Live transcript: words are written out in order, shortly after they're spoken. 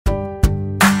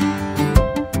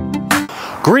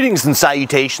Greetings and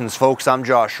salutations, folks. I'm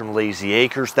Josh from Layzee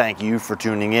Acres. Thank you for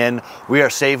tuning in. We are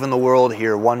saving the world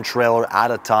here one trailer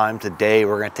at a time. Today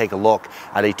we're going to take a look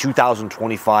at a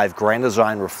 2025 Grand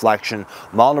Design Reflection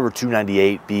model number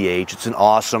 298BH. It's an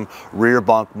awesome rear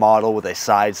bunk model with a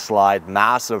side slide,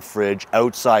 massive fridge,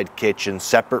 outside kitchen,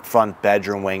 separate front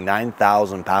bedroom, weighing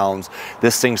 9,000 pounds.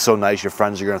 This thing's so nice your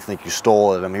friends are going to think you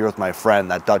stole it. I'm here with my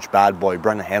friend, that Dutch bad boy,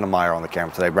 Brendan Hannemeyer, on the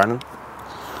camera today. Brendan?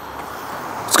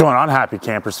 What's going on, happy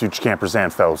campers, future campers,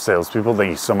 and fellow salespeople? Thank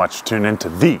you so much for tuning in to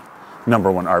the #1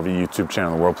 RV YouTube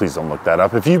channel in the world. Please don't look that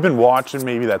up. If you've been watching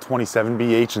maybe that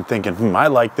 27BH and thinking, I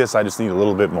like this, I just need a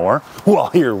little bit more,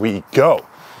 well, here we go.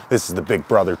 This is the big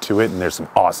brother to it, and there's some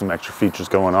awesome extra features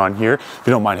going on here. If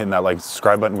you don't mind hitting that like and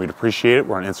subscribe button, we'd appreciate it.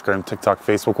 We're on Instagram, TikTok,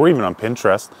 Facebook. We're even on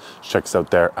Pinterest. Check us out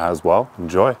there as well.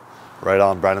 Enjoy. Right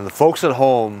on, Brendan. The folks at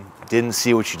home didn't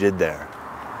see what you did there.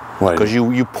 What? Because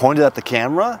you pointed at the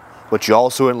camera, but you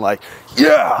also went like,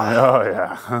 yeah! Oh,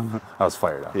 yeah. I was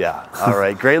fired up. Yeah, all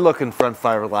right. Great looking front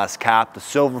fiberglass cap. The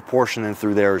silver portion in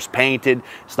through there is painted.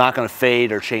 It's not going to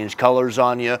fade or change colors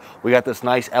on you. We got this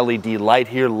nice LED light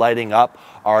here lighting up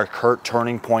our Kurt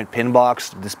turning point pin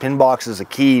box. This pin box is a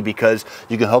key because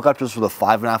you can hook up just with a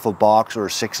 5.5 foot box or a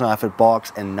 6.5 foot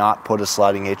box and not put a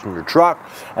sliding hitch in your truck.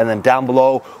 And then down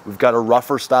below, we've got a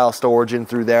rougher style storage in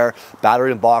through there.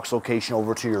 Battery and box location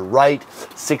over to your right.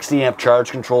 60 amp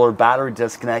charge controller, battery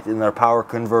disconnect, and our power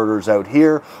converters out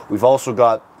here. We've also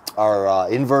got our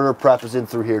inverter prep is in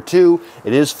through here too.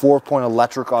 It is 4-point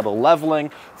electric auto leveling,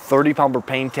 30-pound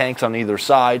propane tanks on either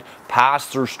side,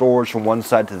 pass-through storage from one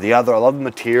side to the other. I love the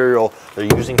material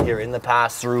they're using here in the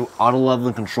pass-through. Auto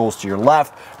leveling controls to your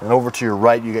left, and over to your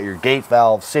right you got your gate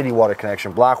valve, city water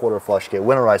connection, black water flush gate,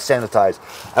 winterized, sanitized,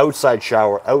 outside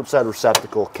shower, outside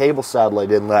receptacle, cable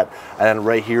satellite inlet, and then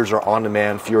right here's our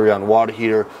on-demand Furrion water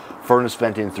heater, furnace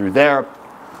vent in through there,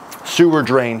 sewer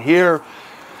drain here.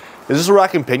 Is this a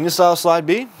rack and pinion style slide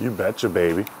B? You betcha,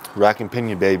 baby. Rack and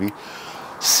pinion, baby.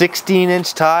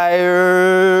 16-inch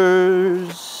tires,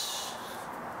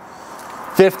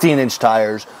 15-inch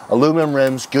tires, aluminum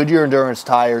rims, Goodyear Endurance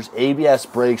tires, ABS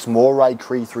brakes, MoRide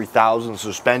Cree 3000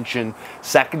 suspension,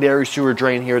 secondary sewer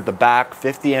drain here at the back,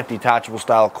 50 amp detachable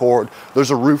style cord.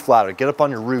 There's a roof ladder. Get up on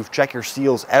your roof, check your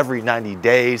seals every 90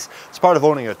 days. It's part of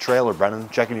owning a trailer, Brendan,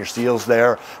 checking your seals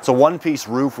there. It's a one-piece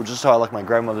roof, which is how I like my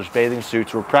grandmother's bathing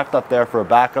suits. We're prepped up there for a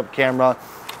backup camera.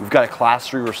 We've got a class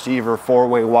 3 receiver,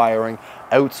 4-way wiring,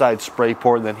 outside spray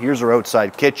port, and then here's our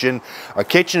outside kitchen. Our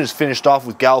kitchen is finished off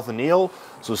with galvanneal,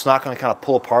 so it's not going to kind of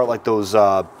pull apart like those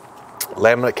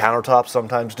laminate countertops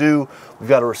sometimes do. We've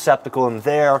got a receptacle in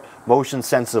there, motion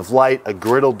sensitive light, a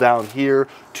griddle down here,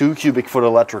 2 cubic foot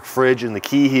electric fridge, and the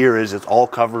key here is it's all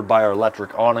covered by our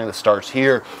electric awning that starts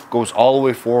here, goes all the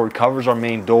way forward, covers our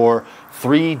main door,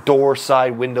 3 door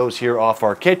side windows here off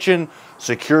our kitchen,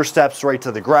 secure steps right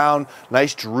to the ground,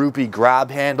 nice droopy grab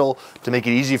handle to make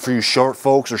it easy for you short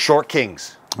folks or short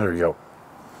kings. There you go.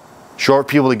 Short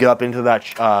people to get up into that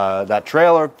that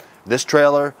trailer. This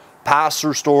trailer,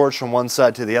 pass-through storage from one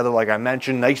side to the other, like I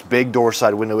mentioned. Nice big door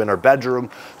side window in our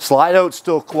bedroom. Slide out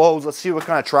still closed. Let's see what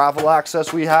kind of travel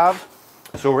access we have.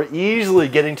 So we're easily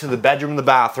getting to the bedroom and the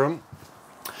bathroom.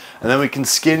 And then we can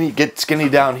get skinny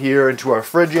down here into our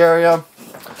fridge area.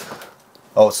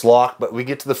 Oh, it's locked, but we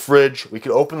get to the fridge. We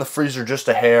can open the freezer just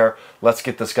a hair. Let's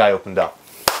get this guy opened up.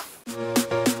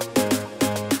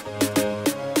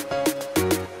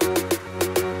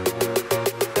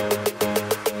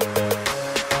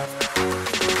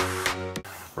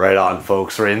 Right on,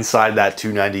 folks. We're inside that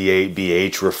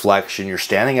 298BH Reflection. You're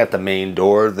standing at the main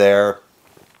door there.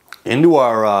 Into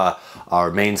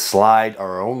our main slide,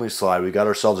 our only slide, we got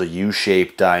ourselves a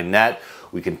U-shaped dinette.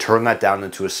 We can turn that down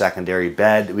into a secondary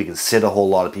bed. We can sit a whole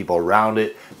lot of people around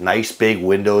it. Nice big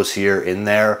windows here in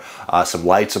there. Some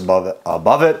lights above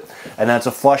it. And that's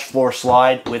a flush floor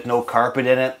slide with no carpet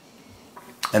in it.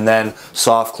 And then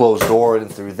soft closed door in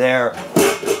through there.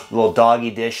 Little doggy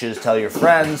dishes, tell your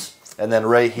friends. And then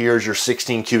right here is your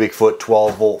 16 cubic foot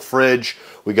 12 volt fridge.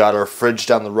 We got our fridge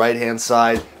down the right hand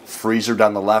side, freezer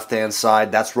down the left hand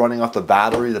side. That's running off the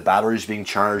battery. The battery is being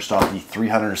charged off the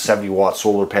 370 watt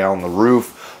solar panel on the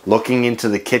roof. Looking into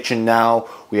the kitchen now,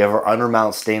 we have our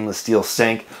undermount stainless steel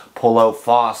sink, pull out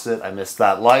faucet. I missed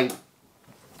that light.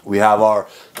 We have our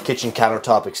kitchen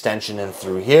countertop extension in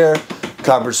through here.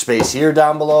 Cupboard space here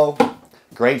down below.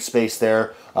 Great space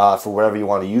there for whatever you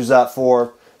want to use that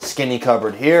for. Skinny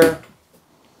cupboard here.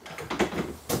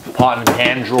 Pot and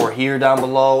pan drawer here down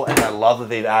below, and I love that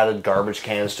they've added garbage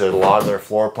cans to a lot of their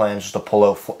floor plans just to pull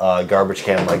out garbage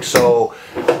can like so.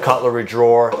 Cutlery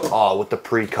drawer with the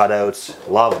pre-cutouts,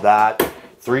 love that.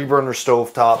 3-burner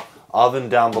stovetop, oven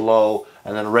down below,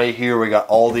 And then right here, we got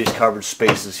all these covered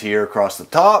spaces here across the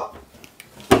top.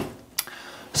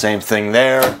 Same thing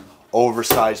there.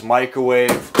 Oversized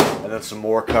microwave. And then some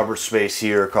more covered space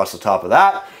here across the top of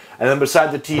that. And then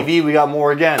beside the TV, we got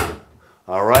more again.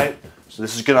 All right. So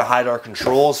this is going to hide our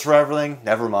controls for everything.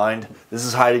 Never mind. This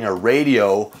is hiding our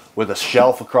radio with a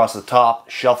shelf across the top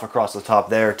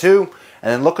there too.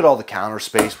 And then look at all the counter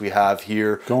space we have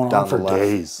here. Going down on for the left.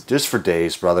 days. Just for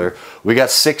days, brother. We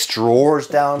got 6 drawers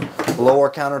down below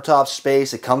our countertop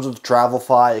space. It comes with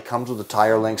Travelfy. It comes with a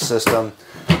tire link system.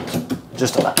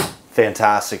 Just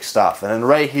fantastic stuff. And then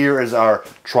right here is our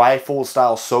trifold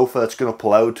style sofa that's going to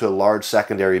pull out to a large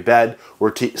secondary bed.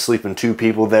 We're sleeping 2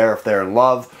 people there if they're in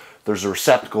love. There's a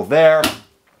receptacle there.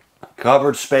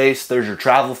 Covered space. There's your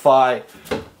Travelfy.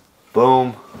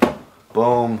 Boom,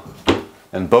 boom,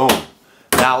 and boom.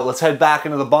 Now let's head back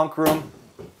into the bunk room.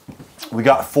 We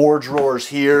got 4 drawers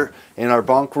here in our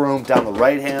bunk room down the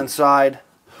right hand side.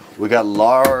 We got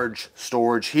large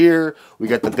storage here. We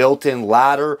got the built-in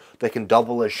ladder that can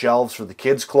double as shelves for the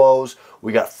kids' clothes.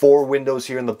 We got 4 windows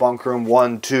here in the bunk room.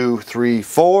 1, 2, 3,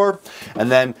 4. And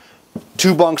then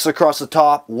 2 bunks across the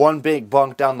top, 1 big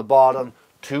bunk down the bottom,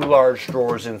 2 large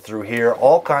drawers in through here,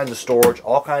 all kinds of storage,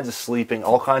 all kinds of sleeping,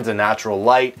 all kinds of natural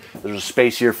light. There's a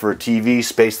space here for a TV,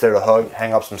 space there to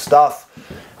hang up some stuff.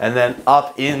 And then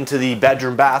up into the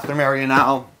bedroom bathroom area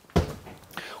now.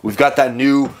 We've got that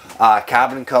new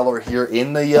cabinet color here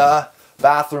in the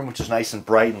bathroom, which is nice and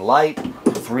bright and light.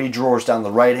 3 drawers down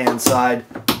the right hand side,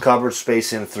 cupboard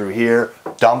space in through here,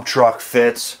 dump truck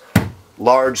fits,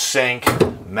 large sink,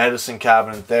 medicine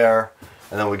cabinet there,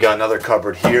 and then we got another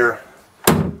cupboard here.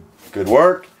 Good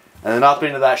work. And then up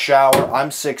into that shower.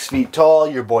 I'm 6 feet tall.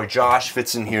 Your boy Josh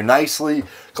fits in here nicely.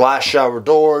 Glass shower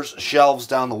doors, shelves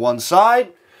down the one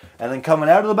side. And then coming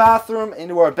out of the bathroom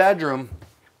into our bedroom,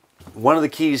 one of the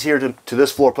keys here to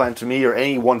this floor plan to me, or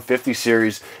any 150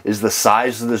 series, is the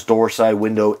size of this door side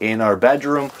window in our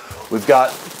bedroom. We've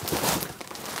got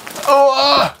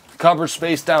cupboard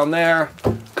space down there,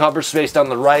 cupboard space down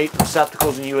the right,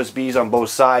 receptacles and USBs on both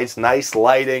sides, nice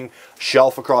lighting,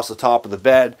 shelf across the top of the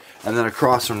bed, and then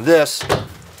across from this,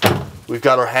 we've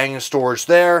got our hanging storage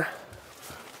there,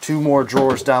 2 more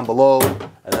drawers down below,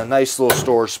 and a nice little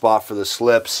storage spot for the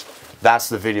slips. That's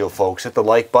the video, folks. Hit the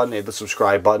like button, hit the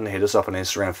subscribe button, hit us up on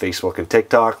Instagram, Facebook, and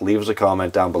TikTok. Leave us a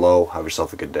comment down below. Have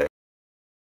yourself a good day.